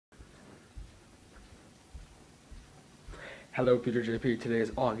Hello, Peter JP. Today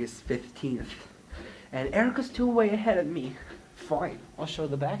is August 15th. And Erica's 2 way ahead of me. Fine. I'll show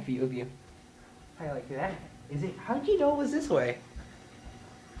the back view of you. How you like that? Is it? How'd you know it was this way?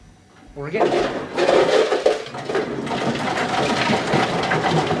 We're getting there.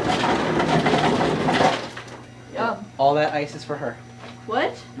 Yum. All that ice is for her.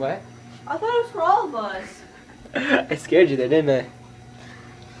 What? What? I thought it was for all of us. I scared you there, didn't I?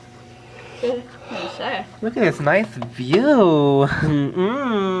 What did you say? Look at this nice view.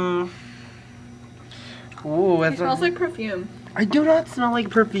 Ooh, It smells like perfume. I do not smell like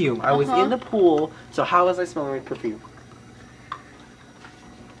perfume. I was in the pool, so how was I smelling like perfume?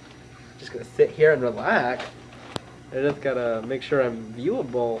 Just gonna sit here and relax. I just gotta make sure I'm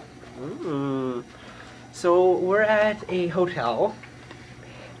viewable. So we're at a hotel,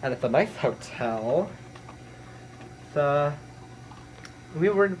 and it's a nice hotel. We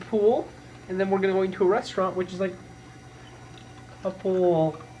were in the pool, and then we're gonna go into a restaurant, which is like a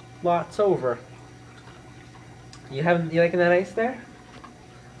couple lots over. You liking that ice there?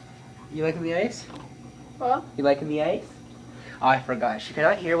 You liking the ice? What? You liking the ice? Oh, I forgot. She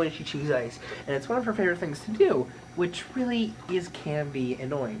cannot hear when she chews ice, and it's one of her favorite things to do, which really can be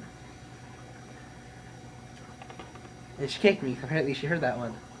annoying. And she kicked me. Apparently, she heard that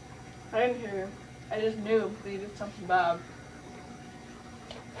one. I didn't hear you. I just knew that you did something bad.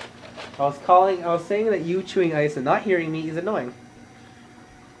 I was saying that you chewing ice and not hearing me is annoying.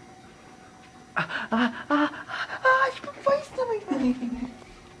 Ich bin weiß damit.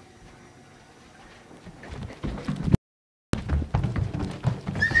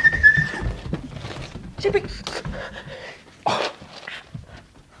 Chippy.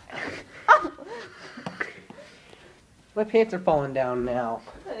 My pants are falling down now.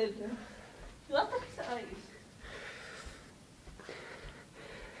 You left a piece of ice.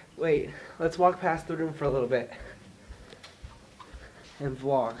 Wait, let's walk past the room for a little bit and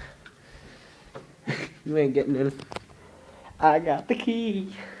vlog. You ain't getting in. I got the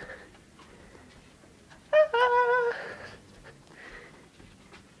key.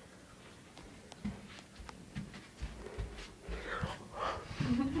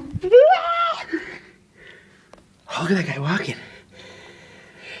 Oh, look at that guy walking.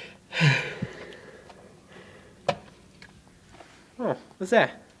 Oh, what's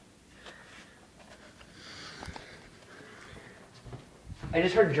that? I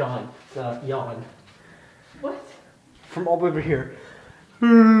just heard John yawn. What? From all the way over here.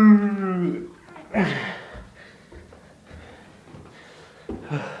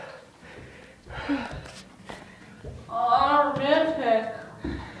 Oh, romantic.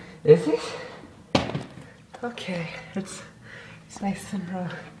 Is it? Okay, it's nice and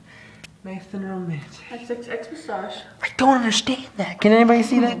romantic. XXX massage. I don't understand that. Can anybody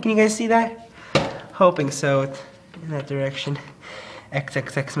see that? Can you guys see that? Hoping so. It's in that direction.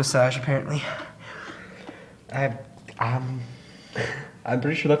 XXX massage, apparently. I'm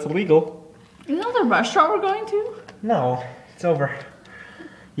pretty sure that's illegal. You know the restaurant we're going to? No, it's over.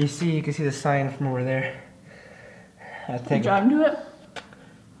 You can see the sign from over there. Did you drive to it?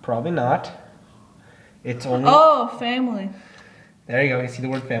 Probably not. It's only. Oh, family. There you go. You see the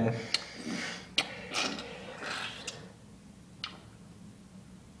word family.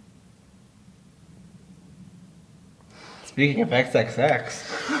 Speaking of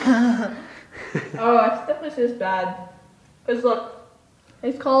XXX. Oh, I definitely says bad. Cause look,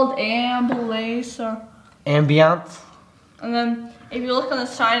 it's called ambulance or Ambiance. and then if you look on the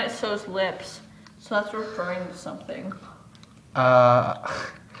sign, it shows lips, so that's referring to something.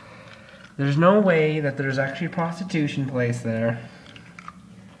 There's no way that there's actually a prostitution place there.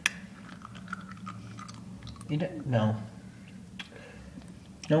 No.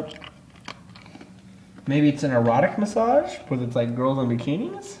 Nope. Maybe it's an erotic massage, where it's like girls in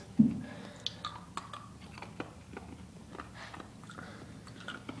bikinis?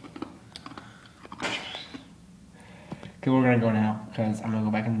 Okay, we're gonna go now, because I'm gonna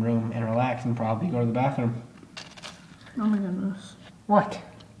go back in the room and relax and probably go to the bathroom. Oh my goodness. What?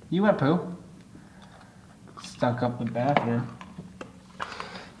 You went poo? Stunk up the bathroom.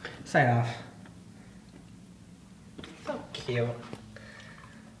 Sign off. So cute.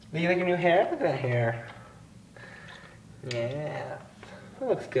 Do you like your new hair? Look at that hair. Yeah. That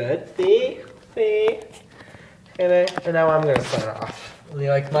looks good. See? See? And now I'm gonna sign off. You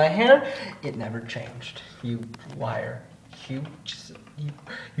like my hair? It never changed. You liar. You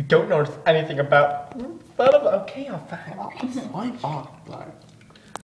don't notice anything about. Okay, I'll sign off. Bye.